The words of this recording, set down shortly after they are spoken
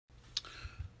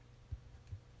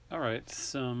Alright,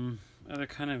 some other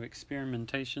kind of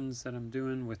experimentations that I'm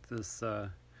doing with this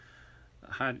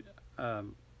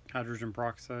hydrogen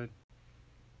peroxide.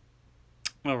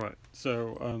 Alright,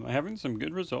 so I'm having some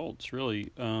good results,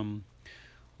 really. A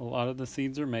lot of the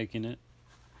seeds are making it.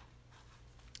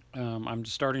 I'm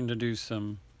just starting to do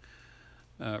some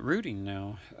rooting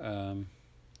now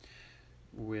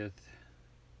with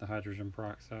the hydrogen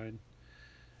peroxide.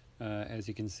 As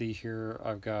you can see here,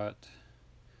 I've got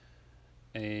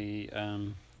a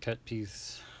cut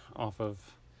piece off of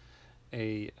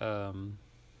a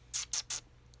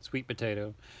sweet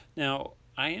potato. Now,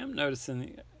 I am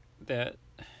noticing that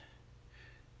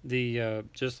the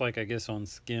just like I guess on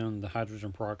skin, the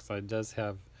hydrogen peroxide does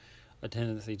have a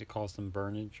tendency to cause some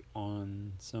burnage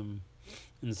on some,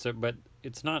 and so but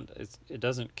it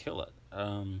doesn't kill it,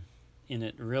 and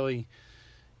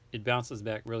it bounces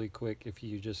back really quick if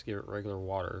you just give it regular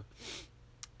water,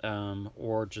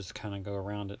 or just kind of go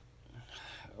around it.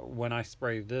 When I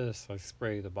spray this, I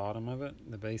spray the bottom of it,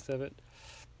 the base of it,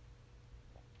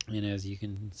 and as you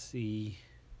can see,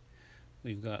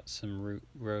 we've got some root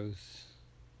growth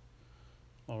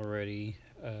already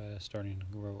starting to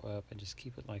grow up. I just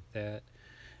keep it like that.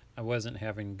 I wasn't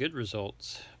having good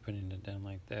results putting it down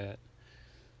like that,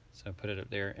 so I put it up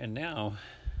there. And now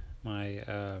my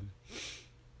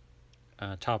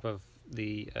top of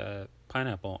the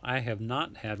pineapple, I have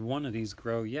not had one of these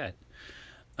grow yet,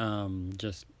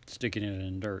 just sticking it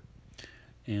in dirt.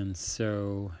 And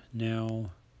so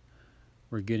now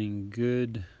we're getting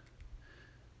good.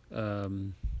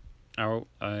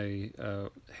 I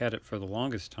had it for the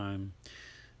longest time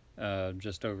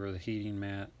just over the heating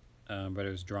mat, but it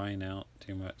was drying out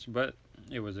too much. But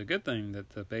it was a good thing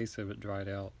that the base of it dried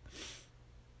out,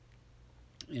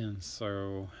 and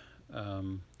so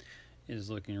it is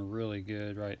looking really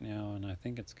good right now, and I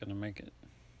think it's going to make it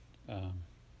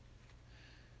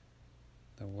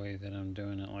the way that I'm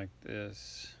doing it like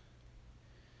this.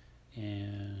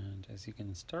 And as you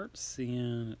can start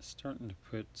seeing, it's starting to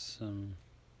put some,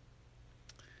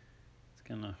 it's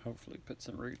gonna hopefully put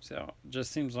some roots out. It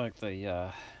just seems like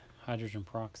the hydrogen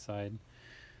peroxide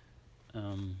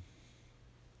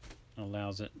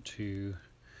allows it to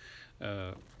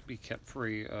be kept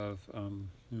free of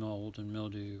mold and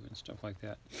mildew and stuff like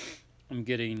that. I'm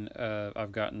getting,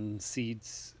 I've gotten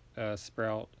seeds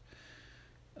sprout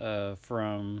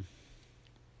from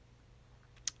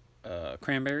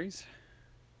cranberries,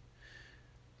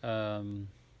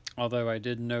 although I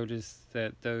did notice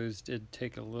that those did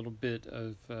take a little bit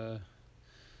of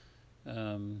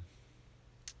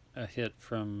a hit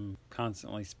from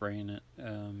constantly spraying it,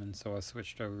 and so I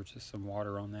switched over to some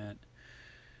water on that,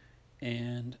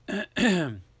 and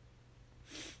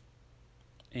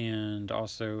and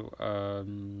also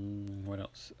what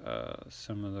else,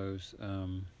 some of those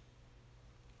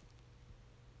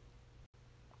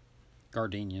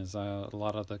gardenias. A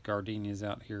lot of the gardenias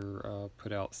out here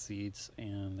put out seeds,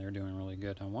 and they're doing really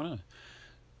good. I want to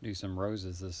do some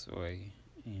roses this way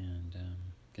and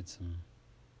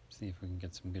see if we can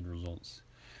get some good results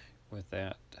with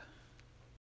that.